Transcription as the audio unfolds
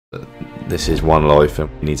This is one life and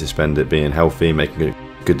we need to spend it being healthy, making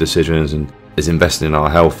good decisions, and is investing in our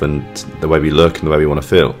health and the way we look and the way we want to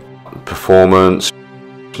feel. Performance,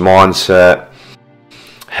 mindset,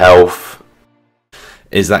 health,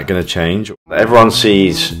 is that going to change? Everyone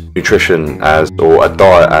sees nutrition as, or a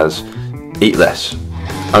diet as, eat less,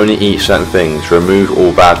 only eat certain things, remove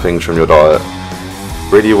all bad things from your diet.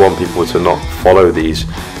 Really want people to not follow these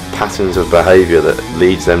patterns of behaviour that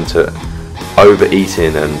leads them to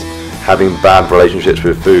overeating and having bad relationships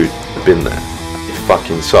with food. I've been there. It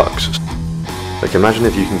fucking sucks. Like, imagine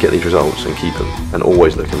if you can get these results and keep them and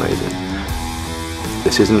always look amazing.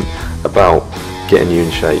 This isn't about getting you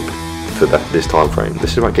in shape for this time frame.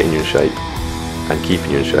 This is about getting you in shape and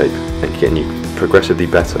keeping you in shape and getting you progressively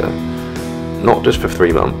better, not just for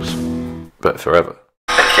 3 months, but forever.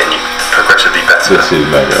 And getting you progressively better. This is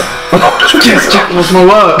mega. Not just for 3 months. Jack, what's my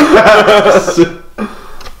work?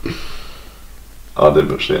 I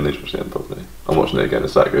didn't watch the end. I need to watch the end properly. I'm watching it again.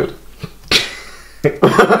 It's that good.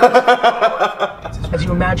 As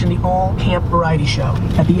you imagine the all-camp variety show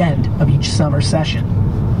at the end of each summer session.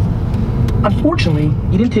 Unfortunately,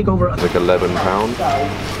 you didn't take over. It's like £11,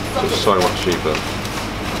 so it's so much cheaper.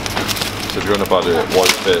 So if you're on a budget,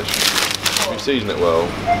 white fish, if you season it well,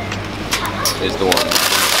 is the one.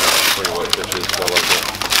 3 white fishes, so I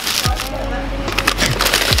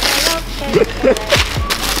like it.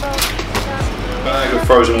 Bag of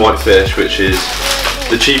frozen white fish, which is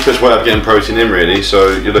the cheapest way of getting protein in, really. So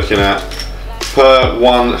you're looking at, per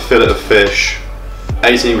 1 fillet of fish,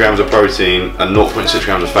 18 grams of protein and 0.6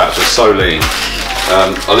 grams of fat, so it's so lean. I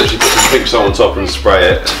literally put some pink salt on top and spray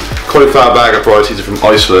it. Cauliflower bag of fries, these are from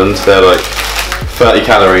Iceland. They're like 30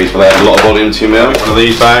 calories, but they have a lot of volume to your meal. One of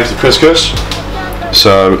these bags of couscous.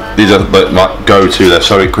 So these are like my go-to, they're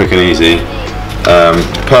so quick and easy.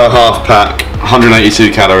 Per half pack,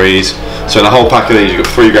 182 calories. So in a whole pack of these, you've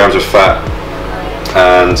got 3 grams of fat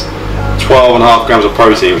and 12.5 grams of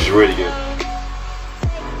protein, which is really good.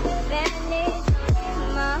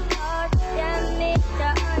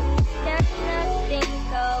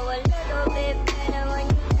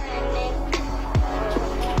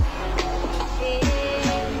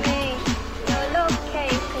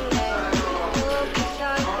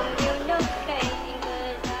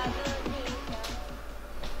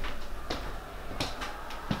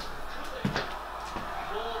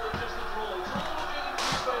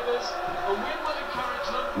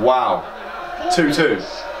 Wow, 2-2.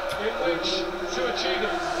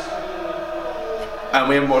 And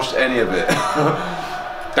we haven't watched any of it.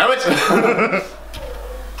 Damn it!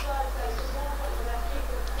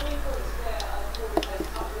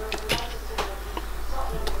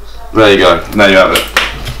 There you go, now you have it.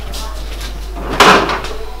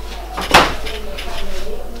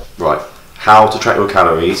 Right, how to track your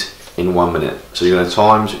calories in 1 minute. So you're going to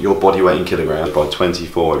times your body weight in kilograms by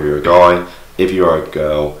 24 if you're a guy. If you are a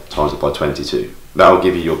girl, times it by 22. That will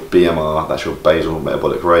give you your BMR, that's your basal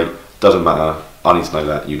metabolic rate. Doesn't matter, I need to know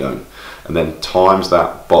that, you don't. And then times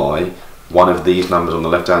that by one of these numbers on the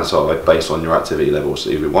left hand side based on your activity level. So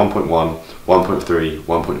either 1.1, 1.3,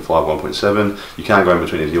 1.5, 1.7. You can go in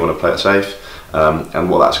between if you want to play it safe. And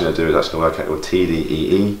what that's going to do is that's going to work out your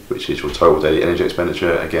TDEE, which is your total daily energy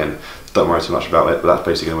expenditure. Again, don't worry too much about it, but that's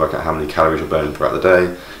basically going to work out how many calories you're burning throughout the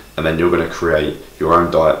day. And then you're going to create your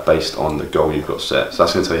own diet based on the goal you've got set. So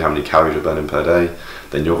that's going to tell you how many calories you're burning per day.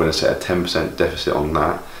 Then you're going to set a 10% deficit on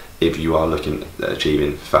that if you are looking at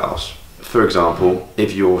achieving fat loss. For example,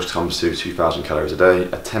 if yours comes to 2,000 calories a day,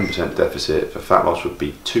 a 10% deficit for fat loss would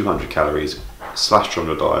be 200 calories slashed from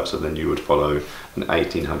your diet, so then you would follow an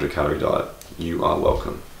 1,800 calorie diet. You are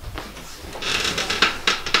welcome.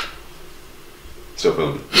 Still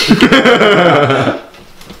filming.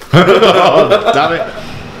 Oh, damn it.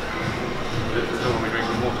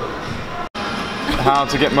 How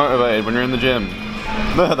to get motivated when you're in the gym.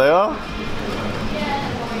 There they are.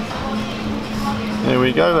 Here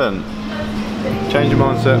we go then. Change your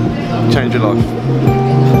mindset, change your life.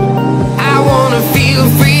 I wanna feel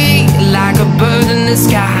free like a bird in the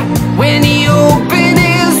sky. When he opens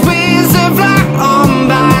his wings and fly on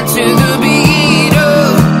by to the beat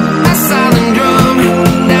of a silent drum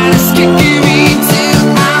that is kicking me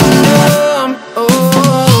till I'm numb. Oh.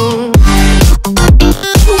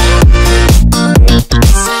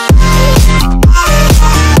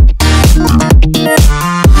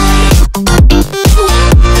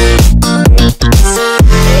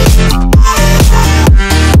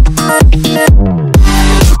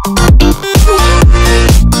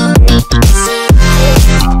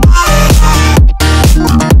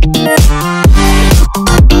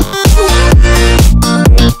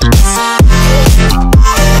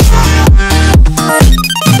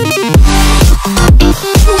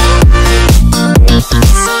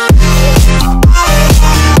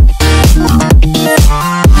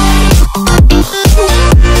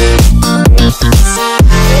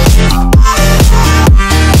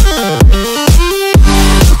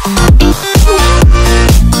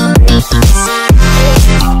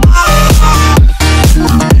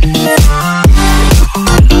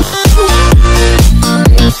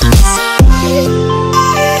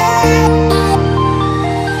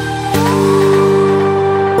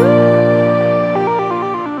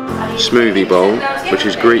 smoothie bowl, which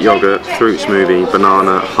is Greek yogurt, fruit smoothie,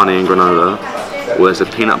 banana, honey and granola, or there's a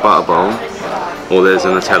peanut butter bowl, or there's a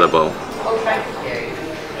Nutella bowl.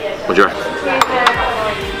 What do you reckon?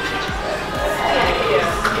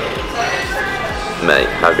 Mate,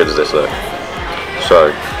 how good does this look? So,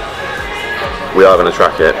 we are going to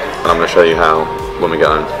track it, and I'm going to show you how when we get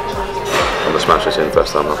home. I'm going to smash this in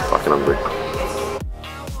first time, I'm fucking hungry.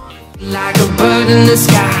 Like a bird in the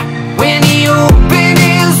sky, when he opened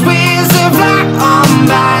his wings to fly on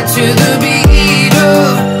by to the beat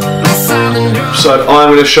of my silent drum. So I'm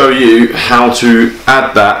going to show you how to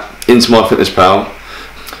add that into MyFitnessPal.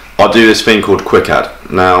 I do this thing called Quick Add.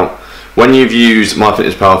 Now, when you've used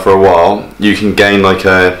MyFitnessPal for a while, you can gain like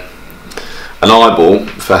an eyeball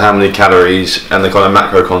for how many calories and the kind of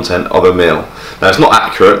macro content of a meal. Now, it's not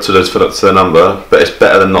accurate to the number, but it's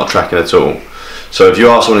better than not tracking at all. So if you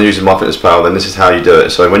are someone using MyFitnessPal, then this is how you do it.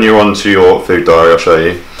 So when you're onto your food diary, I'll show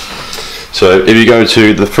you. So if you go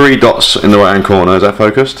to the 3 dots in the right hand corner, is that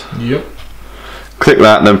focused? Yep. Click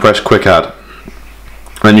that, then press Quick Add.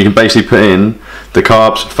 And you can basically put in the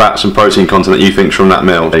carbs, fats and protein content that you think's from that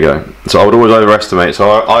meal. There you go. So I would always overestimate.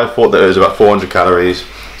 So I thought that it was about 400 calories.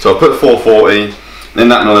 So I put 440. In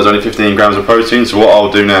that meal there's only 15 grams of protein. So what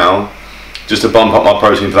I'll do now, just to bump up my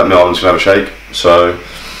protein for that meal, I'm just going to have a shake. So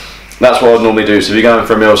that's what I'd normally do. So if you're going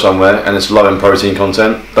for a meal somewhere and it's low in protein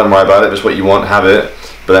content, don't worry about it, just what you want, have it,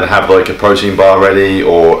 but then have like a protein bar ready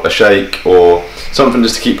or a shake or something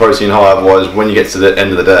just to keep protein high. Otherwise, when you get to the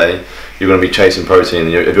end of the day, you're going to be chasing protein.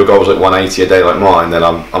 If your goal is like 180 a day like mine, then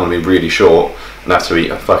I'm going to be really short and have to eat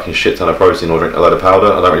a fucking shit ton of protein or drink a load of powder.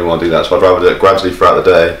 I don't really want to do that, so I'd rather do it gradually throughout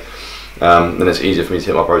the day. Then it's easier for me to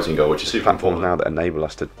hit my protein goal, which is super platforms now that enable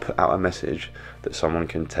us to put out a message that someone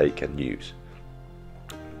can take and use.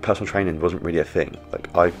 Personal training wasn't really a thing.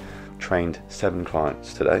 Like, I've trained 7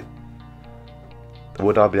 clients today.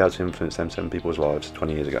 Would I be able to influence them 7 people's lives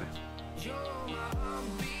 20 years ago?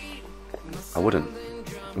 I wouldn't.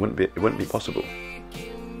 It wouldn't be possible.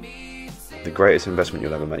 The greatest investment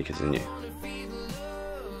you'll ever make is in you.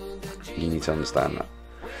 You need to understand that.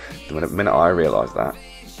 The minute I realised that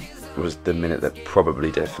was the minute that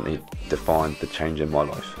probably definitely defined the change in my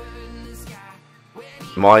life.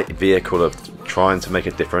 My vehicle of trying to make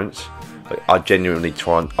a difference, like, I genuinely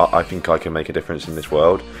I think I can make a difference in this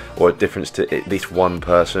world, or a difference to at least one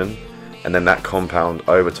person, and then that compound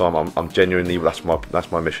over time. I'm genuinely, that's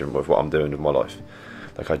my mission with what I'm doing with my life.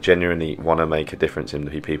 Like, I genuinely want to make a difference in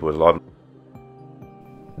the people's lives.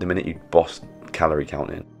 The minute you boss calorie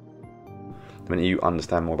counting, the minute you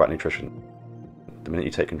understand more about nutrition, the minute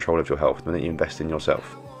you take control of your health, the minute you invest in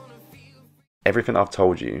yourself, everything I've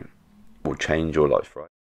told you will change your life, right?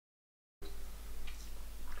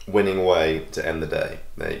 Winning way to end the day.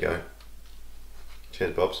 There you go.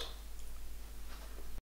 Cheers, Bobs.